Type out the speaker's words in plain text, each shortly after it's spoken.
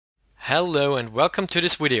Hello and welcome to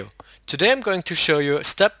this video. Today I'm going to show you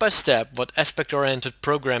step by step what aspect-oriented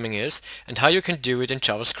programming is and how you can do it in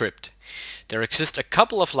JavaScript. There exist a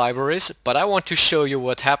couple of libraries, but I want to show you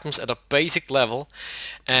what happens at a basic level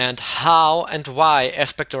and how and why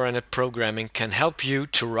aspect-oriented programming can help you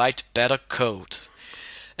to write better code.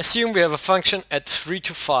 Assume we have a function at 3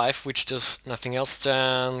 to 5 which does nothing else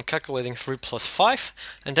than calculating 3 plus 5,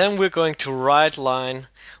 and then we're going to write line,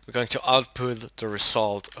 we're going to output the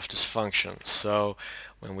result of this function. So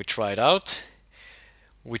when we try it out,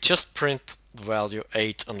 we just print value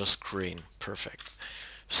 8 on the screen. Perfect.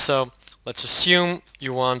 So let's assume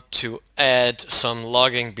you want to add some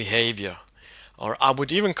logging behavior, or I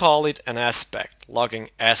would even call it an aspect, logging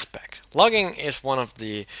aspect. Logging is one of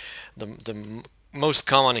the most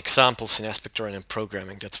common examples in aspect-oriented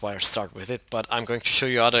programming. That's why I start with it, but I'm going to show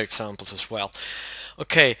you other examples as well.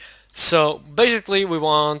 Okay, so basically we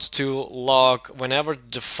want to log whenever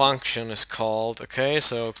the function is called. Okay,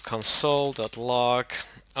 so console.log,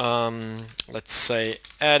 let's say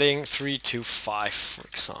adding 3 to 5, for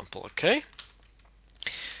example. Okay,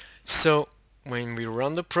 so when we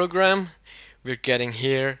run the program, we're getting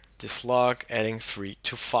here this log adding 3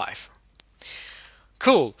 to 5.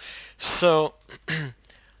 Cool. So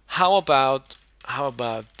how about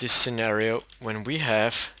this scenario when we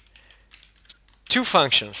have two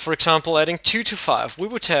functions? For example, adding 2 to 5, we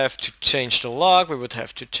would have to change the log, we would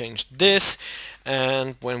have to change this,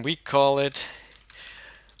 and when we call it,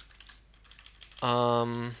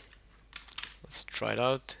 let's try it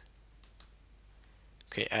out.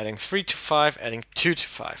 Okay, adding 3 to 5, adding 2 to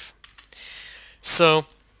 5. So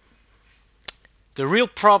the real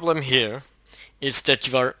problem here is that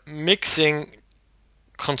you are mixing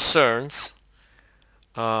concerns,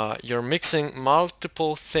 you're mixing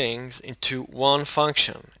multiple things into one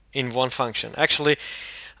function, Actually,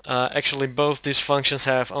 both these functions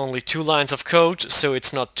have only 2 lines of code, so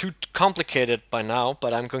it's not too complicated by now,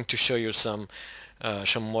 but I'm going to show you some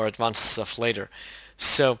more advanced stuff later.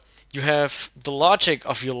 So you have the logic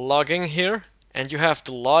of your logging here, and you have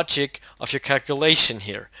the logic of your calculation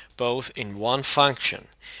here, both in one function.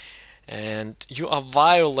 And you are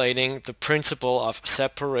violating the principle of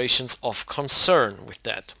separations of concern with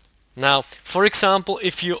that. Now, for example,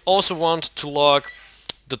 if you also want to log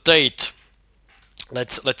the date,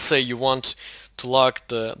 let's say you want to log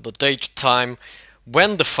the date time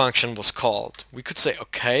when the function was called, we could say,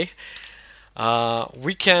 okay,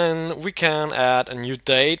 we can add a new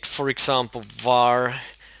date. For example, var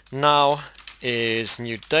now is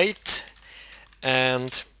new date,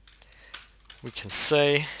 and we can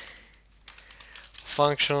say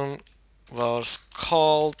function was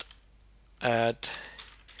called at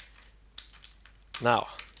now.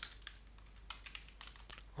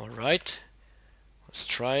 Alright, let's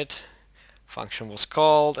try it. Function was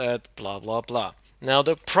called at blah blah blah. Now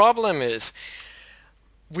the problem is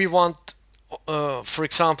we want, for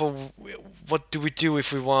example, what do we do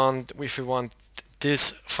if we want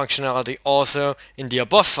this functionality also in the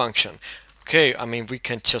above function? Okay, I mean, we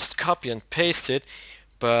can just copy and paste it,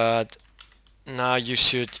 but now you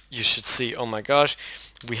should see, oh my gosh,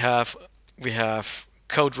 we have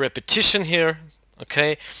code repetition here.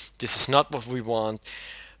 Okay, this is not what we want.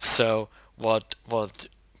 So what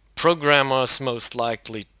programmers most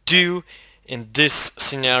likely do in this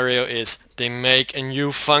scenario is they make a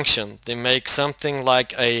new function. They make something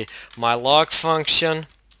like a mylog function,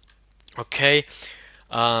 okay,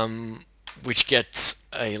 which gets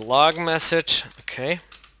a log message, okay,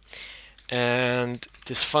 and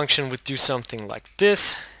this function would do something like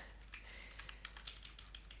this,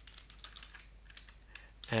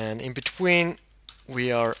 and in between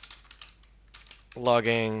we are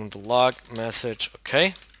logging the log message,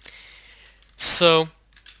 okay, so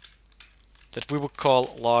that we will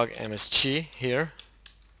call log msg here.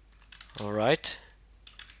 Alright,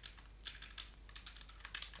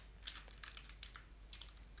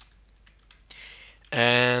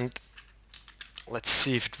 and let's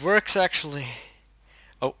see if it works actually.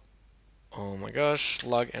 Oh my gosh,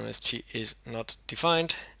 log msg is not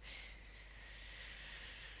defined.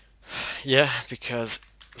 Yeah, because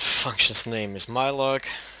the function's name is mylog.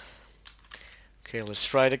 Okay, let's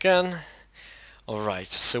try it again. Alright,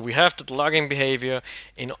 so we have the logging behavior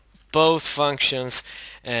in both functions,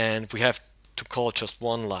 and we have to call just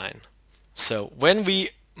one line. So when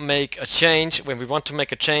we make a change, when we want to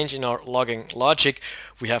make a change in our logging logic,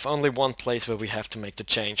 we have only one place where we have to make the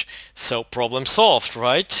change. So problem solved,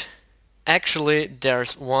 right? Actually,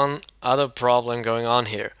 there's one other problem going on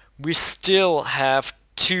here. We still have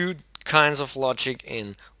 2 kinds of logic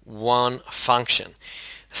in one function.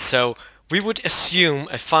 So we would assume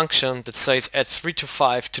a function that says add 3 to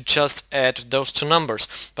 5 to just add those two numbers,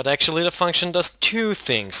 but actually the function does two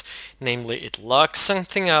things, namely it logs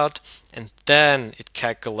something out and then it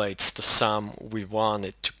calculates the sum we want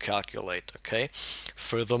it to calculate. Okay.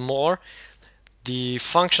 Furthermore, the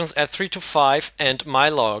functions add 3 to 5 and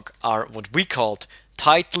mylog are what we called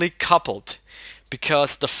tightly coupled,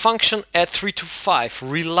 because the function add 3 to 5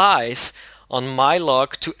 relies on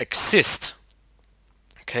mylog to exist.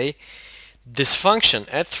 Okay. This function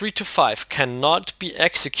add 3 to 5 cannot be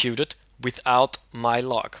executed without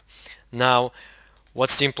mylog. Now,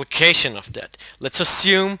 what's the implication of that? Let's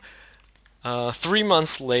assume 3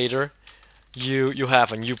 months later you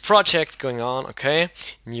have a new project going on, okay?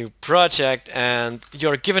 New project, and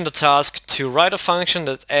you're given the task to write a function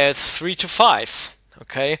that adds 3 to 5,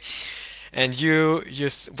 okay? And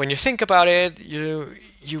when you think about it, you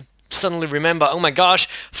suddenly remember, oh my gosh,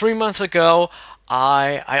 3 months ago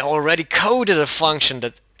I already coded a function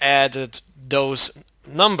that added those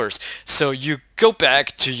numbers. So you go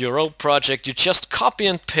back to your old project, you just copy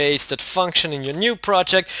and paste that function in your new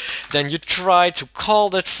project, then you try to call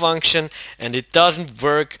that function and it doesn't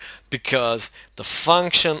work because the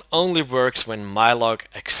function only works when mylog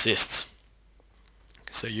exists.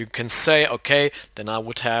 So you can say, okay, then I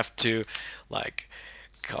would have to like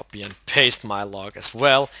copy and paste mylog as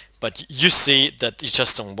well, but you see that you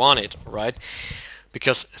just don't want it, right?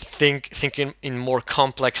 Because thinking in more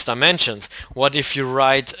complex dimensions. What if you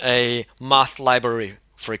write a math library,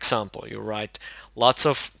 for example? You write lots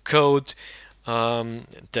of code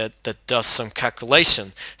that does some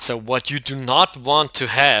calculation. So what you do not want to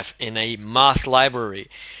have in a math library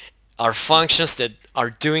are functions that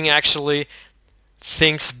are doing actually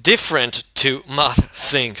things different to math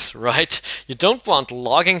things, right? You don't want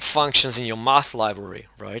logging functions in your math library,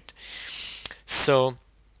 right? So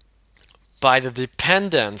by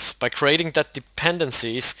creating that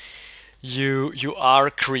dependencies, you are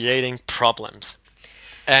creating problems.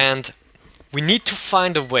 And we need to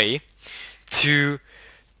find a way to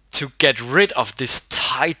get rid of this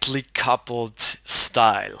tightly coupled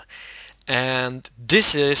style. And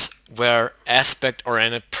this is where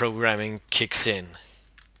aspect-oriented programming kicks in.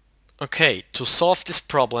 Okay, to solve this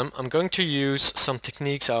problem, I'm going to use some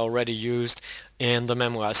techniques I already used in the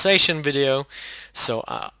memoization video. So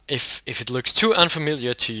if it looks too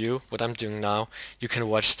unfamiliar to you, what I'm doing now, you can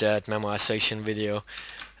watch that memoization video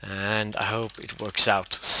and I hope it works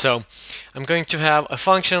out. So I'm going to have a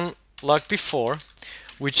function log before,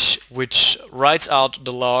 which writes out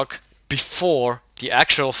the log before the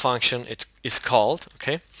actual function it is called.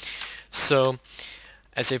 Okay, so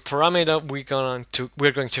as a parameter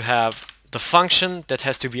we're going to have the function that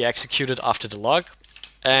has to be executed after the log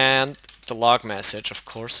and the log message, of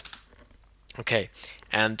course. Okay,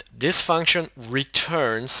 and this function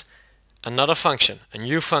returns another function, a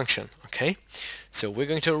new function. Okay, so we're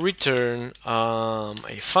going to return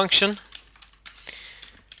a function,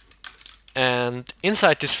 and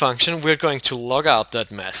inside this function we're going to log out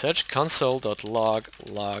that message, console.log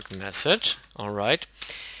message. Alright,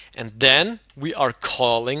 and then we are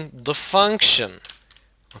calling the function.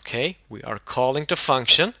 Okay, we are calling the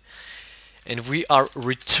function and we are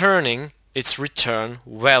returning its return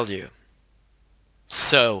value.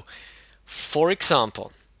 So for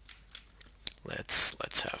example, let's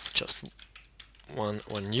have just one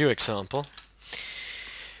new example.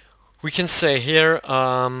 We can say here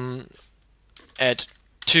add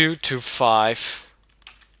 2 to 5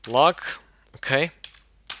 log, okay,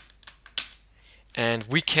 and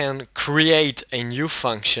we can create a new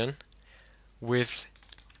function with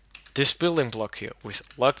this building block here with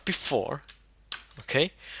log before.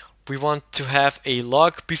 Okay, we want to have a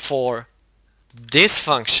log before this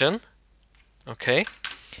function, okay,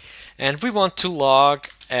 and we want to log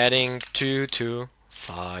adding 2 to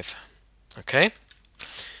 5. Okay,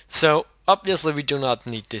 so obviously we do not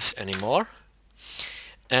need this anymore,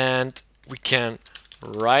 and we can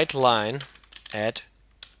write line add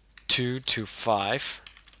 2 to 5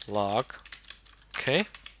 log. Okay,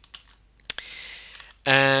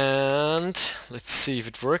 and let's see if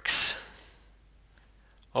it works.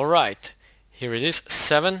 Alright, here it is,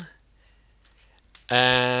 7,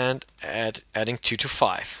 and adding 2 to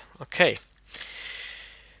 5. Okay,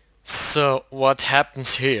 so what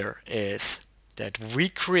happens here is that we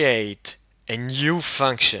create a new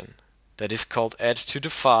function that is called add 2 to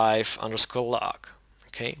 5 underscore log.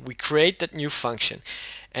 Okay, we create that new function,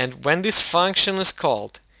 and when this function is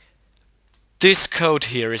called, this code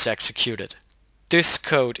here is executed. This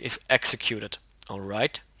code is executed.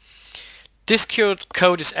 Alright, this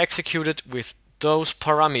code is executed with those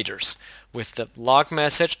parameters, with the log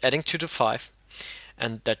message adding 2 to 5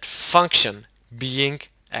 and that function being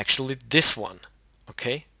actually this one.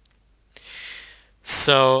 Okay,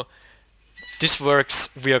 so this works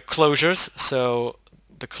via closures. So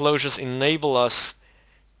the closures enable us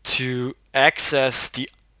to access the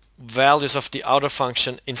values of the outer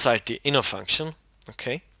function inside the inner function.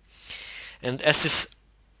 Okay, and as this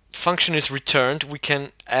function is returned, we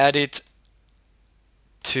can add it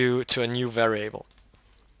to a new variable.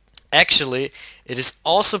 Actually, it is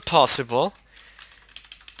also possible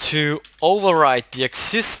to override the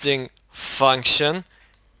existing function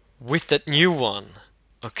with that new one.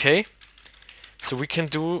 Okay, so we can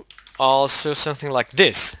do also something like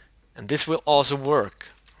this, and this will also work.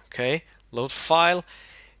 Okay, load file,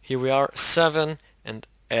 here we are 7 and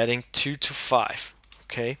adding 2 to 5.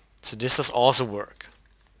 Okay, so this does also work.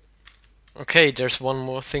 Okay, there's one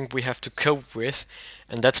more thing we have to cope with,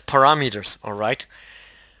 and that's parameters. Alright,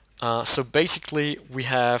 so basically we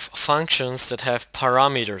have functions that have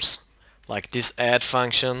parameters, like this add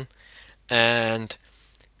function, and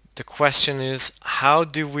the question is, how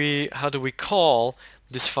do we call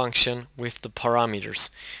this function with the parameters?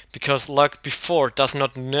 Because like before, does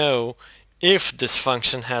not know if this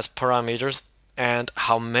function has parameters and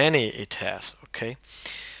how many it has. Okay,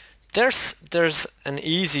 there's an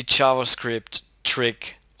easy JavaScript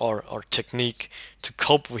trick or technique to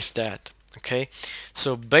cope with that. Okay,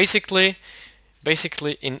 so basically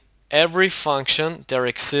in every function there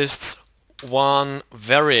exists one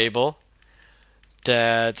variable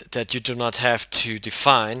that you do not have to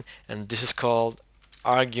define, and this is called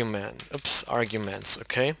arguments.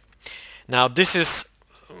 Okay, now this is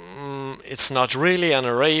it's not really an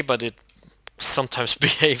array, but it sometimes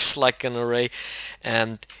behaves like an array,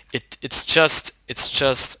 and it's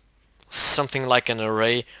just something like an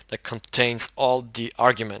array that contains all the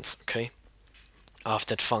arguments, okay, of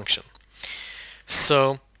that function.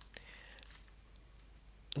 So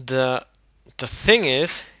the thing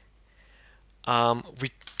is, we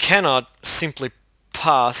cannot simply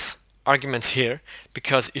pass arguments here,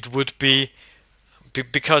 because it would be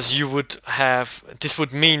because you would have, this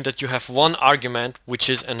would mean that you have one argument which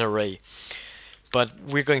is an array, but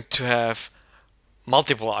we're going to have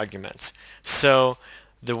multiple arguments. So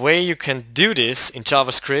the way you can do this in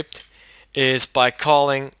JavaScript is by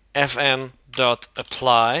calling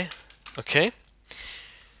fn.apply. Okay,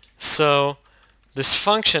 so this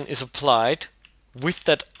function is applied with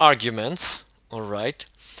that arguments. Alright,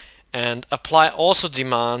 and apply also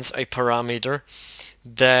demands a parameter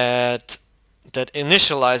that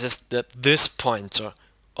initializes this pointer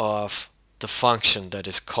of the function that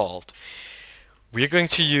is called. We're going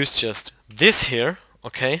to use just this here.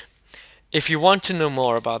 Okay, if you want to know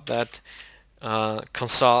more about that,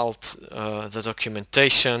 consult the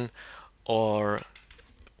documentation, or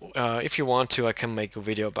if you want to, I can make a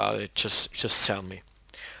video about it. Just tell me.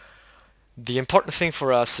 The important thing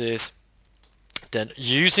for us is that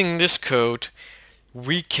using this code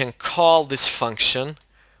we can call this function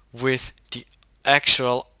with the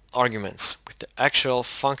actual arguments, with the actual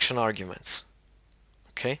function arguments.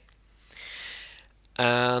 Okay,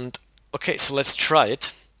 and okay, so let's try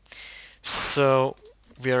it. So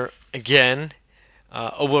we are again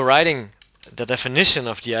overriding the definition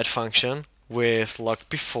of the add function with log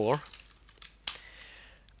before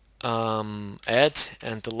add,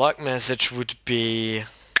 and the log message would be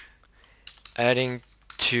adding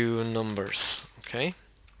two numbers. Okay,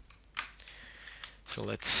 so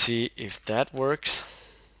let's see if that works.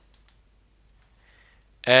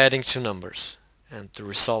 Adding two numbers, and the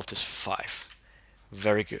result is 5.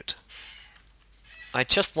 Very good. I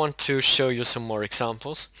just want to show you some more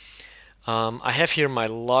examples. I have here my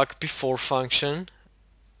log before function.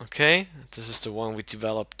 Okay, this is the one we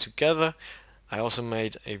developed together. I also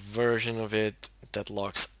made a version of it that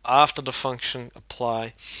logs after the function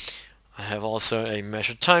apply. I have also a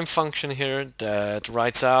measure time function here that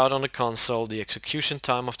writes out on the console the execution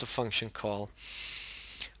time of the function call.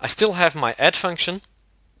 I still have my add function,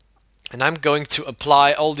 and I'm going to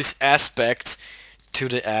apply all these aspects to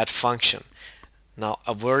the add function. Now,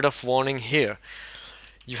 a word of warning here.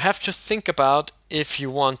 You have to think about if you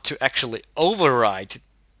want to actually override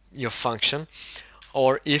your function,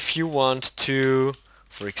 or if you want to,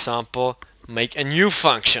 for example, make a new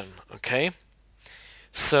function. Okay?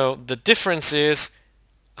 So the difference is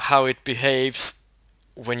how it behaves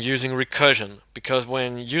when using recursion, because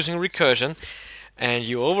when using recursion and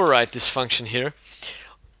you override this function here,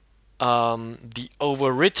 the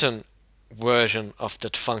overwritten version of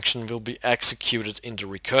that function will be executed in the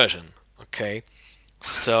recursion. Okay,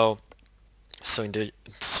 so the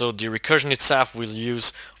recursion itself will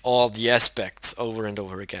use all the aspects over and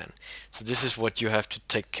over again. So this is what you have to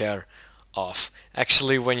take care off.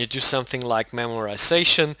 Actually, when you do something like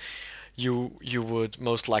memorization, you would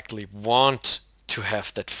most likely want to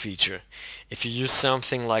have that feature. If you use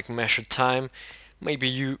something like measure time, maybe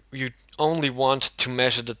you only want to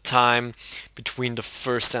measure the time between the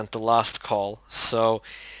first and the last call. So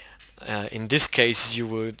in this case, you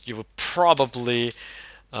would probably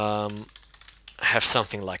have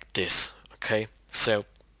something like this. Okay, so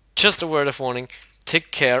just a word of warning: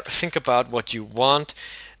 take care, think about what you want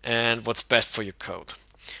and what's best for your code.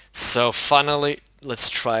 So finally, let's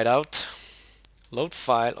try it out. Load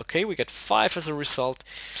file. Okay, we get 5 as a result.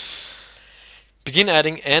 Begin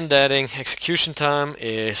adding, end adding. Execution time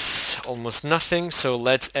is almost nothing, so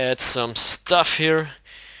let's add some stuff here.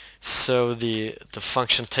 So the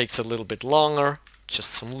function takes a little bit longer, just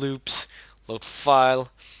some loops. Load file.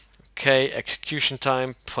 Okay, execution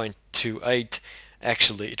time 0.28.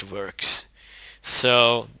 Actually, it works.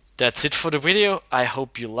 So that's it for the video. I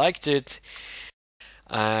hope you liked it,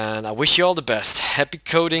 and I wish you all the best. Happy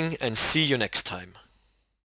coding, and see you next time.